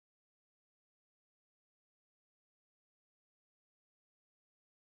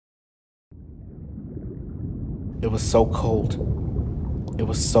It was so cold. It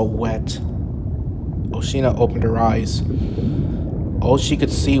was so wet. Oshina opened her eyes. All she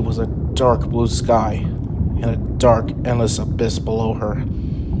could see was a dark blue sky and a dark, endless abyss below her.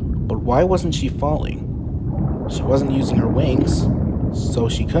 But why wasn't she falling? She wasn't using her wings, so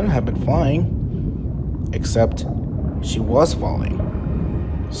she couldn't have been flying. Except she was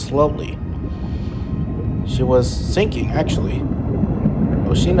falling. Slowly. She was sinking, actually.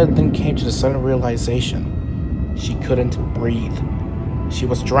 Oshina then came to the sudden realization. She couldn't breathe. She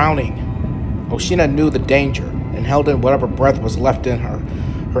was drowning. Oshina knew the danger and held in whatever breath was left in her.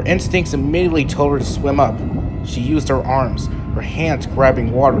 Her instincts immediately told her to swim up. She used her arms, her hands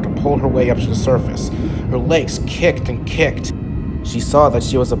grabbing water to pull her way up to the surface. Her legs kicked and kicked. She saw that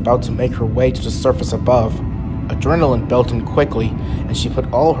she was about to make her way to the surface above. Adrenaline built in quickly, and she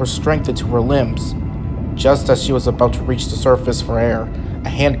put all her strength into her limbs. Just as she was about to reach the surface for air, a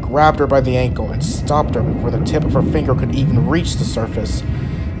hand grabbed her by the ankle and stopped her before the tip of her finger could even reach the surface.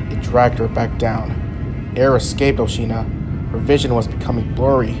 It dragged her back down. Air escaped Oshina. Her vision was becoming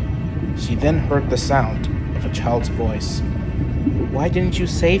blurry. She then heard the sound of a child's voice. "Why didn't you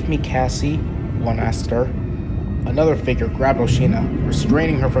save me, Cassie?" one asked her. Another figure grabbed Oshina,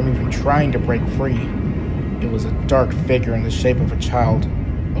 restraining her from even trying to break free. It was a dark figure in the shape of a child.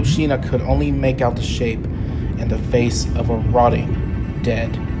 Oshina could only make out the shape and the face of a rotting,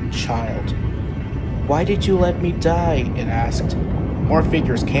 dead child. "Why did you let me die?" it asked. More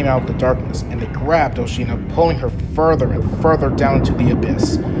figures came out of the darkness, and they grabbed Oshina, pulling her further and further down into the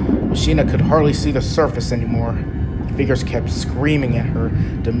abyss. Oshina could hardly see the surface anymore. The figures kept screaming at her,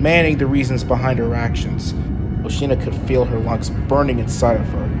 demanding the reasons behind her actions. Oshina could feel her lungs burning inside of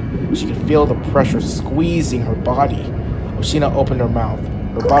her. She could feel the pressure squeezing her body. Oshina opened her mouth.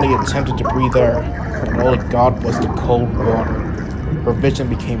 Her body attempted to breathe air, but all it got was the cold water. Her vision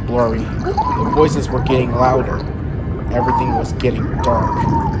became blurry. The voices were getting louder. Everything was getting dark.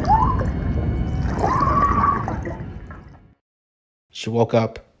 She woke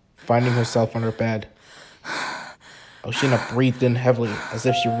up, finding herself on her bed. Oshina breathed in heavily, as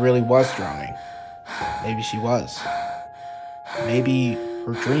if she really was drowning. Maybe she was. Maybe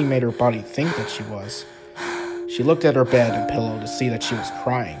her dream made her body think that she was. She looked at her bed and pillow to see that she was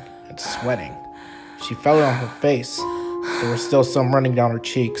crying and sweating. She felt it on her face. There was still some running down her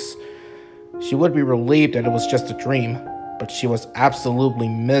cheeks. She would be relieved that it was just a dream, but she was absolutely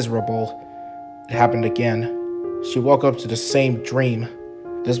miserable. It happened again. She woke up to the same dream.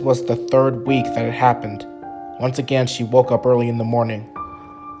 This was the third week that it happened. Once again, she woke up early in the morning.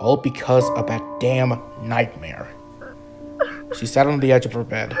 All because of that damn nightmare. She sat on the edge of her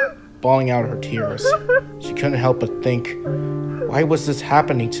bed, bawling out her tears. She couldn't help but think, why was this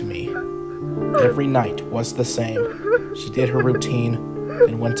happening to me? Every night was the same. She did her routine,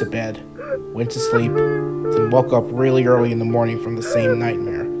 then went to bed, went to sleep, then woke up really early in the morning from the same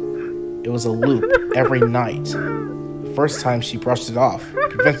nightmare. It was a loop every night. The first time she brushed it off,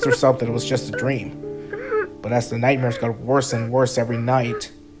 convinced herself that it was just a dream. But as the nightmares got worse and worse every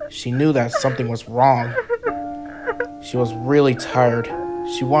night, she knew that something was wrong. She was really tired.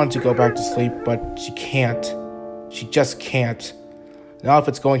 She wanted to go back to sleep, but she can't. She just can't. Now if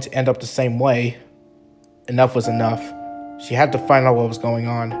it's going to end up the same way, enough was enough. She had to find out what was going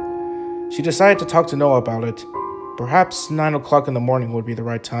on. She decided to talk to Noah about it. Perhaps 9 o'clock in the morning would be the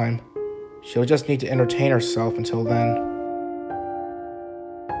right time. She'll just need to entertain herself until then.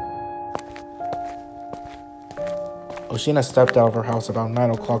 Oshina stepped out of her house about 9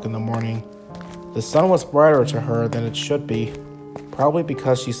 o'clock in the morning. The sun was brighter to her than it should be, probably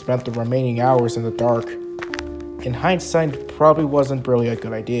because she spent the remaining hours in the dark. In hindsight, it probably wasn't really a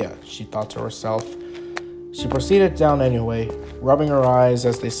good idea, she thought to herself. She proceeded down anyway, rubbing her eyes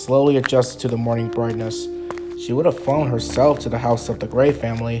as they slowly adjusted to the morning brightness. She would have flown herself to the house of the Gray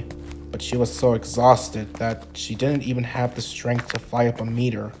family, but she was so exhausted that she didn't even have the strength to fly up a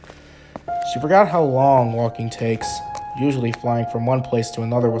meter. She forgot how long walking takes. Usually flying from one place to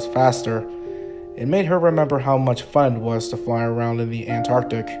another was faster. It made her remember how much fun it was to fly around in the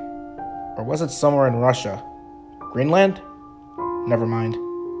Antarctic. Or was it somewhere in Russia? Greenland? Never mind.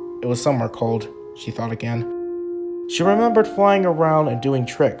 It was somewhere cold, she thought again. She remembered flying around and doing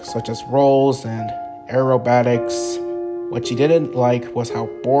tricks such as rolls and aerobatics. What she didn't like was how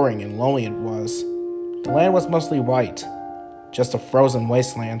boring and lonely it was. The land was mostly white, just a frozen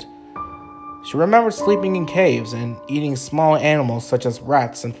wasteland. She remembered sleeping in caves and eating small animals such as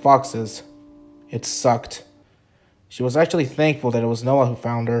rats and foxes. It sucked. She was actually thankful that it was Noah who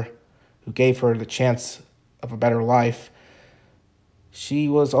found her, who gave her the chance of a better life. She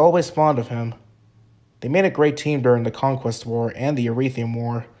was always fond of him. They made a great team during the Conquest War and the Erythium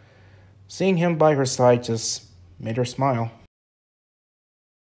War. Seeing him by her side just made her smile.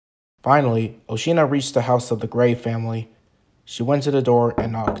 Finally, Oshina reached the house of the Gray family. She went to the door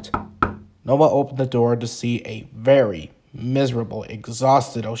and knocked. Noah opened the door to see a very miserable,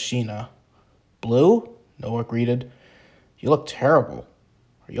 exhausted Oshina. "Blue?" Noah greeted. "You look terrible.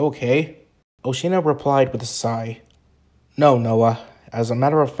 Are you okay?" Oshina replied with a sigh. "No, Noah. As a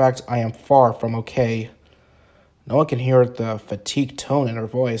matter of fact, I am far from okay." Noah can hear the fatigued tone in her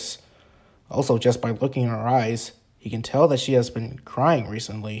voice. Also, just by looking in her eyes, he can tell that she has been crying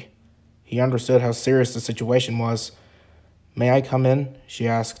recently. He understood how serious the situation was. "May I come in?" she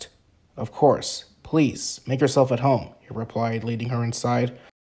asked. "Of course. Please, make yourself at home," he replied, leading her inside.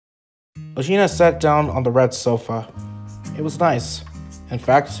 Oshina sat down on the red sofa. It was nice. In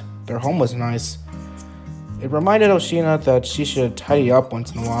fact, their home was nice. It reminded Oshina that she should tidy up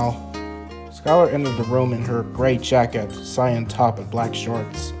once in a while. Skylar entered the room in her gray jacket, cyan top, and black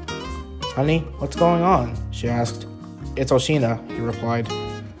shorts. "Honey, what's going on?" she asked. "It's Oshina," he replied.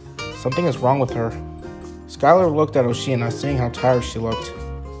 "Something is wrong with her." Skylar looked at Oshina, seeing how tired she looked.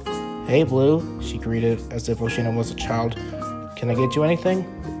 "Hey, Blue," she greeted, as if Oshina was a child. "Can I get you anything?"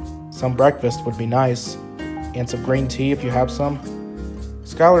 "Some breakfast would be nice. And some green tea if you have some."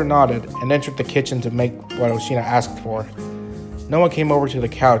 Skylar nodded and entered the kitchen to make what Oshina asked for. Noah came over to the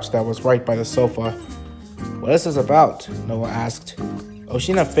couch that was right by the sofa. "What is this about?" Noah asked.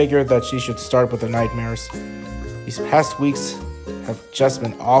 Oshina figured that she should start with the nightmares. "These past weeks have just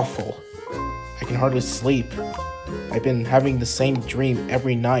been awful. I can hardly sleep. I've been having the same dream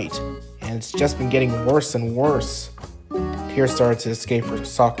every night, and it's just been getting worse and worse." Tears started to escape her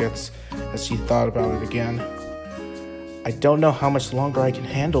sockets as she thought about it again. "I don't know how much longer I can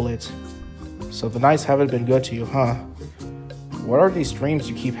handle it." "So the nights haven't been good to you, huh? What are these dreams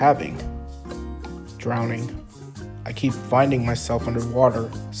you keep having?" "Drowning. I keep finding myself underwater,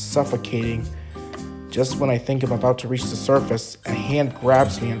 suffocating. Just when I think I'm about to reach the surface, a hand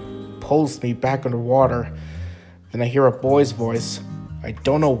grabs me and pulls me back underwater. Then I hear a boy's voice. I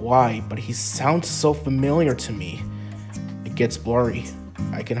don't know why, but he sounds so familiar to me. It gets blurry.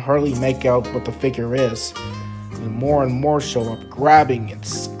 I can hardly make out what the figure is. And more show up, grabbing and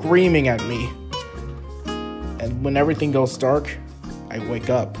screaming at me. And when everything goes dark, I wake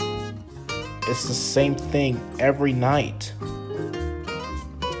up. It's the same thing every night."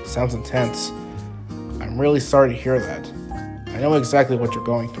 Sounds intense. I'm really sorry to hear that. I know exactly what you're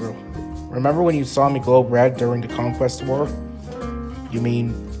going through. Remember when you saw me glow red during the Conquest War? You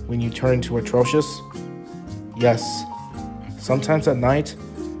mean when you turned into Atrocious? Yes. Sometimes at night,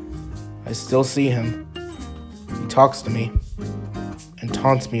 I still see him. He talks to me and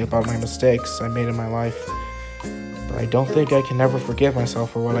taunts me about my mistakes I made in my life. But I don't think I can ever forgive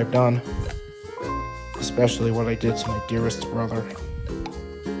myself for what I've done. Especially what I did to my dearest brother.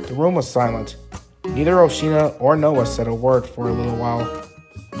 The room was silent. Neither Oshina or Noah said a word for a little while.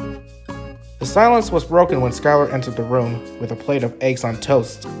 The silence was broken when Skylar entered the room with a plate of eggs on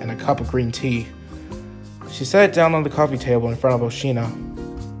toast and a cup of green tea. She sat down on the coffee table in front of Oshina.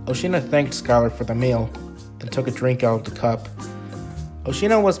 Oshina thanked Skylar for the meal, then took a drink out of the cup.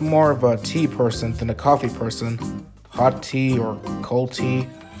 Oshina was more of a tea person than a coffee person. Hot tea or cold tea,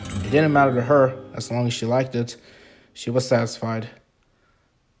 it didn't matter to her as long as she liked it. She was satisfied.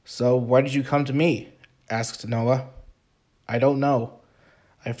 "So why did you come to me?" asked Noah. "I don't know.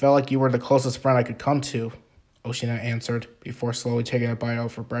 I felt like you were the closest friend I could come to," Oshina answered, before slowly taking a bite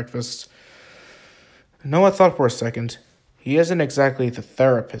out for breakfast. Noah thought for a second. He isn't exactly the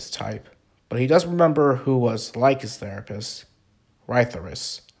therapist type, but he does remember who was like his therapist.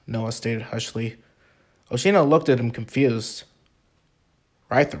 "Rytharus," Noah stated hushly. Oshina looked at him confused.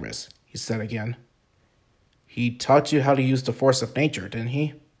 "Rytharus," he said again. "He taught you how to use the force of nature, didn't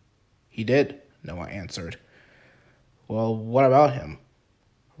he?" "He did," Noah answered. "Well, what about him?"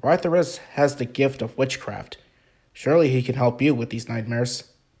 "Rytharus has the gift of witchcraft. Surely he can help you with these nightmares."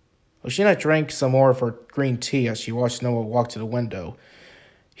 Oshina drank some more of her green tea as she watched Noah walk to the window.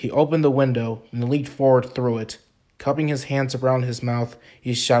 He opened the window and leaned forward through it. Cupping his hands around his mouth,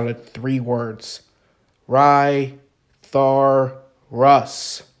 he shouted 3 words. "Rytharus."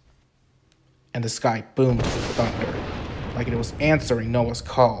 And the sky boomed with thunder, like it was answering Noah's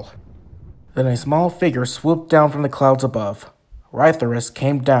call. Then a small figure swooped down from the clouds above. Rytharus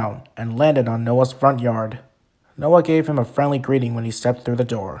came down and landed on Noah's front yard. Noah gave him a friendly greeting when he stepped through the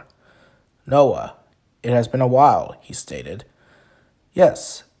door. "Noah, it has been a while," he stated.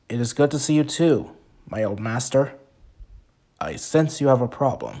 "Yes, it is good to see you too, my old master. I sense you have a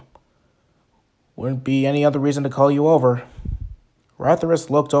problem. Wouldn't be any other reason to call you over." Rytharus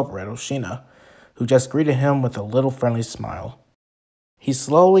looked over at Oshina, who just greeted him with a little friendly smile. He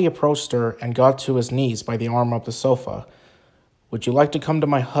slowly approached her and got to his knees by the arm of the sofa. "Would you like to come to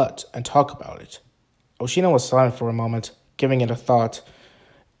my hut and talk about it?" Oshina was silent for a moment, giving it a thought.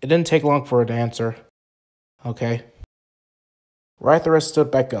 It didn't take long for her to answer. "Okay." Rytharus stood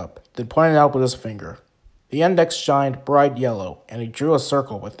back up, then pointed out with his finger. The index shined bright yellow, and he drew a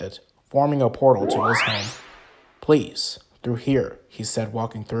circle with it, forming a portal to his home. "Please, through here," he said,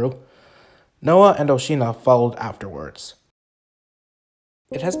 walking through. Noah and Oshina followed afterwards.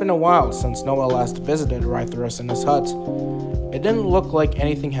 It has been a while since Noah last visited Rytharus in his hut. It didn't look like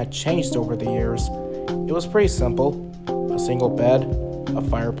anything had changed over the years. It was pretty simple. A single bed, a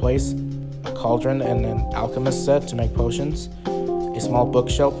fireplace, a cauldron and an alchemist set to make potions, a small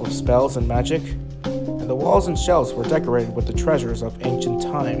bookshelf with spells and magic, and the walls and shelves were decorated with the treasures of ancient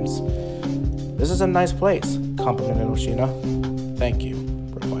times. "This is a nice place," complimented Oshina. "Thank you,"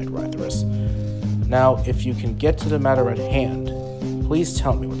 replied Rytharus. "Now, if you can get to the matter at hand, please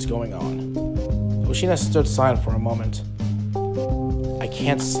tell me what's going on." Oshina stood silent for a moment. "I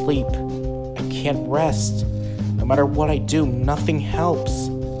can't sleep. I can't rest. No matter what I do, nothing helps."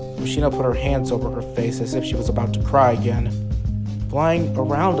 Oshina put her hands over her face as if she was about to cry again. "Flying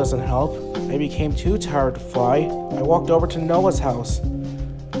around doesn't help. I became too tired to fly. I walked over to Noah's house.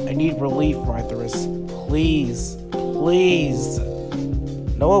 I need relief, Rytharus. Please, please."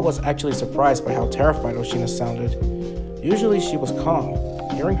 Noah was actually surprised by how terrified Oshina sounded. Usually she was calm.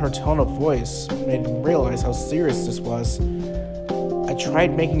 Hearing her tone of voice made him realize how serious this was. "I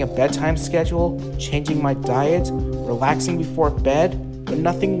tried making a bedtime schedule, changing my diet, relaxing before bed, but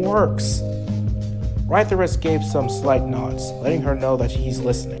nothing works." Rytharus gave some slight nods, letting her know that he's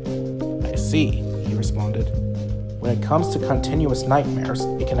listening. "I see," he responded. "When it comes to continuous nightmares,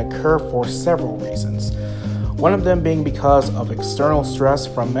 it can occur for several reasons. One of them being because of external stress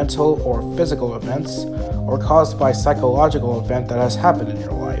from mental or physical events, or caused by a psychological event that has happened in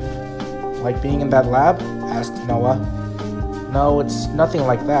your life." "Like being in that lab?" asked Noah. "No, it's nothing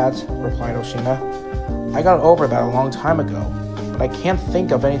like that," replied Oshina. "I got over that a long time ago, but I can't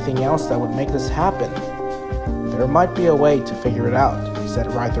think of anything else that would make this happen." "There might be a way to figure it out," said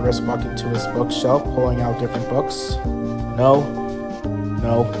Rytharus, walking to his bookshelf, pulling out different books. No,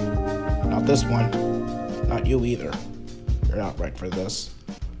 not this one. Not you either. You're not right for this."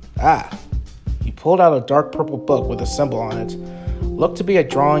 "Ah!" He pulled out a dark purple book with a symbol on it. Looked to be a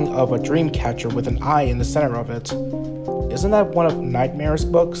drawing of a dream catcher with an eye in the center of it. "Isn't that one of Nightmare's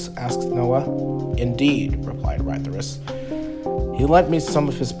books?" asked Noah. "Indeed," replied Rytharus. "He lent me some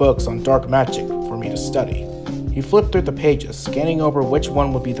of his books on dark magic for me to study." He flipped through the pages, scanning over which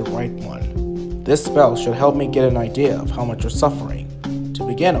one would be the right one. "This spell should help me get an idea of how much you're suffering. To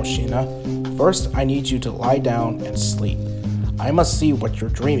begin, Oshina, first I need you to lie down and sleep. I must see what you're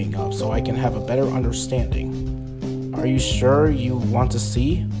dreaming of so I can have a better understanding." "Are you sure you want to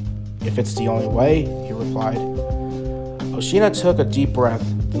see?" "If it's the only way," he replied. Oshina took a deep breath,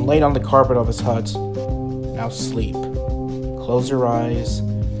 then laid on the carpet of his hut. "Now sleep. Close your eyes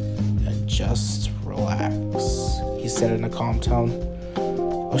and just relax," he said in a calm tone.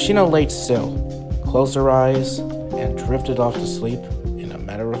 Oshina laid still, closed her eyes, and drifted off to sleep in a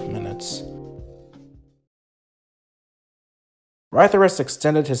matter of minutes. Rytharus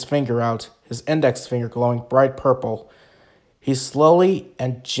extended his finger out, his index finger glowing bright purple. He slowly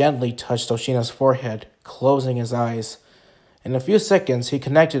and gently touched Oshina's forehead, closing his eyes. In a few seconds, he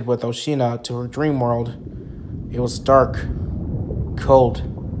connected with Oshina to her dream world. It was dark, cold.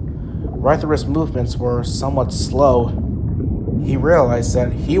 Rytharus' movements were somewhat slow. He realized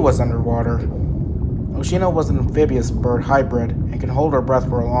that he was underwater. Oshina was an amphibious bird hybrid and can hold her breath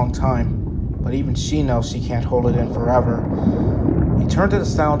for a long time, but even she knows she can't hold it in forever. He turned to the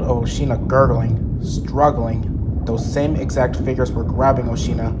sound of Oshina gurgling, struggling. Those same exact figures were grabbing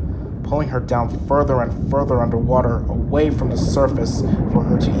Oshina, pulling her down further and further underwater, away from the surface for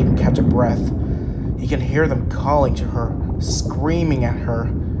her to even catch a breath. He can hear them calling to her, screaming at her.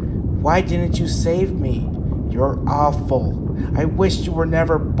 "Why didn't you save me? You're awful. I wish you were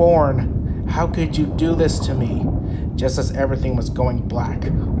never born. How could you do this to me?" Just as everything was going black,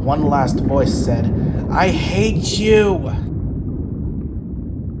 one last voice said, "I hate you!"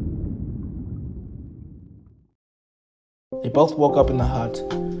 They both woke up in the hut.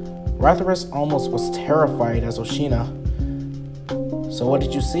 Rytharus almost was terrified as Oshina. "So what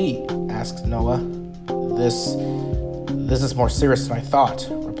did you see?" asked Noah. This is more serious than I thought,"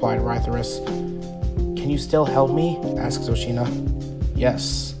 replied Rytharus. "Can you still help me?" asked Oshina.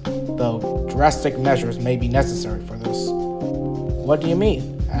 "Yes, though drastic measures may be necessary for this." "What do you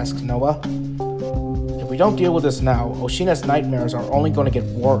mean?" asked Noah. "If we don't deal with this now, Oshina's nightmares are only going to get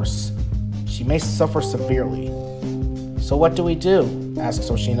worse. She may suffer severely. So what do we do? Asks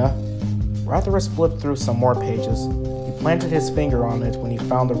Oshina. Ratharis flipped through some more pages. He planted his finger on it when he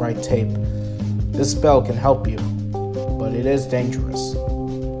found the right tape. This spell can help you, but it is dangerous.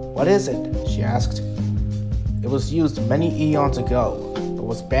 What is it? She asked. It was used many eons ago, but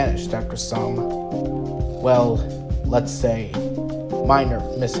was banished after some, well, let's say, minor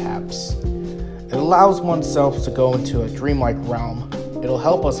mishaps. It allows oneself to go into a dreamlike realm. It'll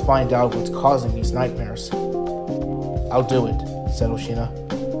help us find out what's causing these nightmares. I'll do it, said Oshina.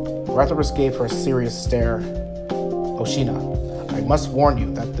 Ratharis gave her a serious stare. Oshina, I must warn you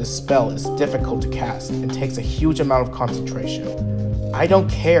that this spell is difficult to cast and takes a huge amount of concentration. I don't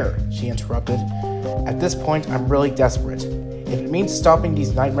care, she interrupted. At this point, I'm really desperate. If it means stopping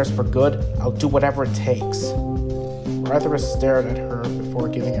these nightmares for good, I'll do whatever it takes. Ratharis stared at her before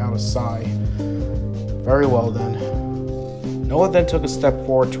giving out a sigh. Very well then. Noah then took a step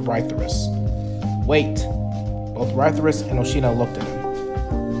forward to Ratharis. Wait. Both Ratharis and Oshina looked at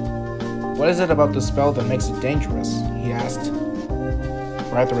him. What is it about the spell that makes it dangerous? He asked.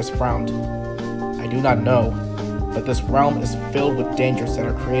 Ratharis frowned. I do not know, but this realm is filled with dangers that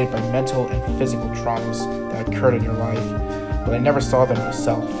are created by mental and physical traumas that occurred in your life, but I never saw them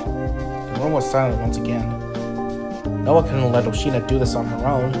myself. The room was silent once again. Noah couldn't let Oshina do this on her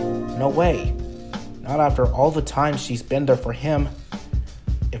own. No way. Not after all the time she's been there for him.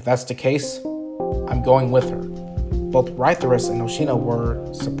 If that's the case, I'm going with her. Both Ratharis and Oshina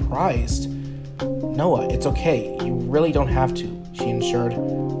were surprised. Noah, it's okay. You really don't have to, she ensured.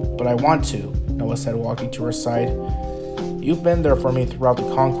 But I want to, Noah said, walking to her side. You've been there for me throughout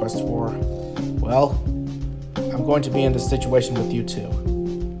the Conquest War. Well, I'm going to be in this situation with you too.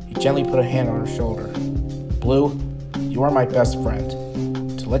 He gently put a hand on her shoulder. Blue, you are my best friend.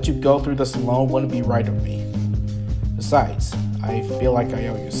 To let you go through this alone wouldn't be right of me. Besides, I feel like I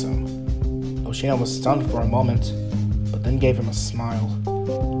owe you some. Oshina was stunned for a moment, but then gave him a smile.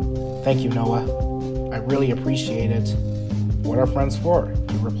 Thank you, Noah. I really appreciate it. What are friends for?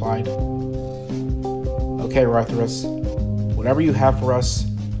 He replied. Okay, Ratharis. Whatever you have for us,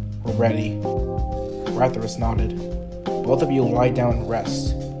 we're ready. Ratharis nodded. Both of you lie down and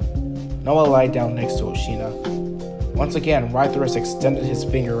rest. Noah lied down next to Oshina. Once again, Ratharis extended his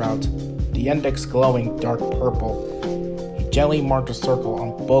finger out, the index glowing dark purple. He gently marked a circle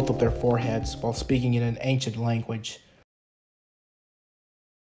on both of their foreheads while speaking in an ancient language.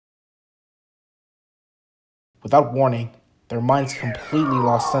 Without warning, their minds completely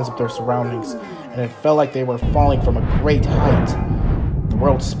lost sense of their surroundings, and it felt like they were falling from a great height. The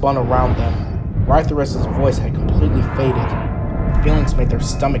world spun around them. Ratharis' voice had completely faded. Feelings made their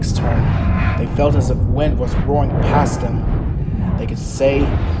stomachs turn. They felt as if wind was roaring past them. They could say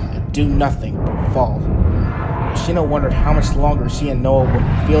and do nothing but fall. Oshina wondered how much longer she and Noah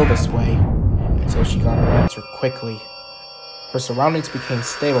would feel this way, until she got her answer quickly. Her surroundings became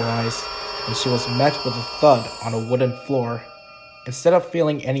stabilized, and she was met with a thud on a wooden floor. Instead of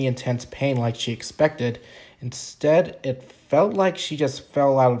feeling any intense pain like she expected, instead it felt like she just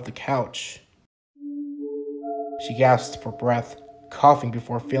fell out of the couch. She gasped for breath, coughing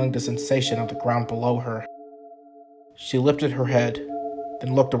before feeling the sensation of the ground below her. She lifted her head,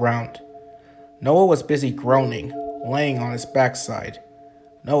 then looked around. Noah was busy groaning, laying on his backside.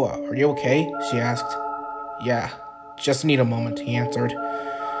 Noah, are you okay? She asked. Yeah, just need a moment, he answered.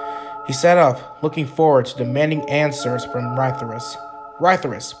 He sat up, looking forward to demanding answers from Ratharis.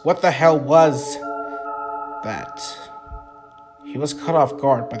 Ratharis, what the hell was that? He was caught off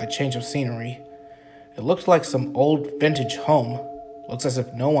guard by the change of scenery. It looked like some old vintage home. Looks as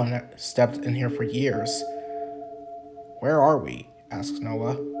if no one stepped in here for years. Where are we? Asked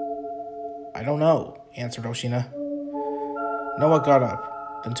Noah. I don't know, answered Oshina. Noah got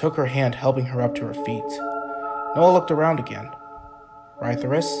up, then took her hand, helping her up to her feet. Noah looked around again.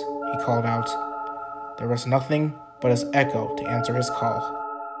 Ratharis, he called out. There was nothing but his echo to answer his call.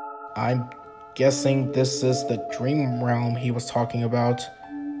 I'm guessing this is the dream realm he was talking about,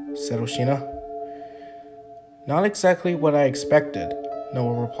 said Oshina. Not exactly what I expected,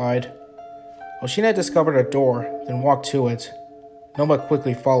 Noah replied. Oshina discovered a door, then walked to it. Noah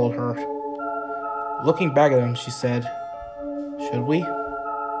quickly followed her. Looking back at him, she said, Should we?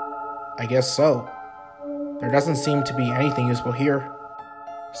 I guess so. There doesn't seem to be anything useful here.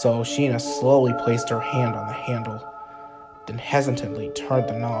 So Oshina slowly placed her hand on the handle, then hesitantly turned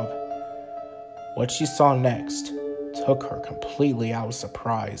the knob. What she saw next took her completely out of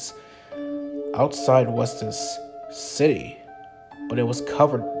surprise. Outside was this city, but it was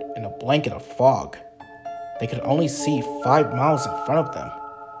covered in a blanket of fog. They could only see 5 miles in front of them,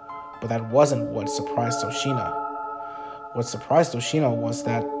 but that wasn't what surprised Oshina. What surprised Oshina was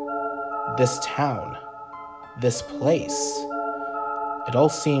that this town, This place. It all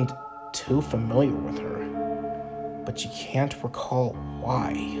seemed too familiar with her, but she can't recall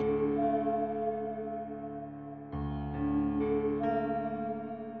why.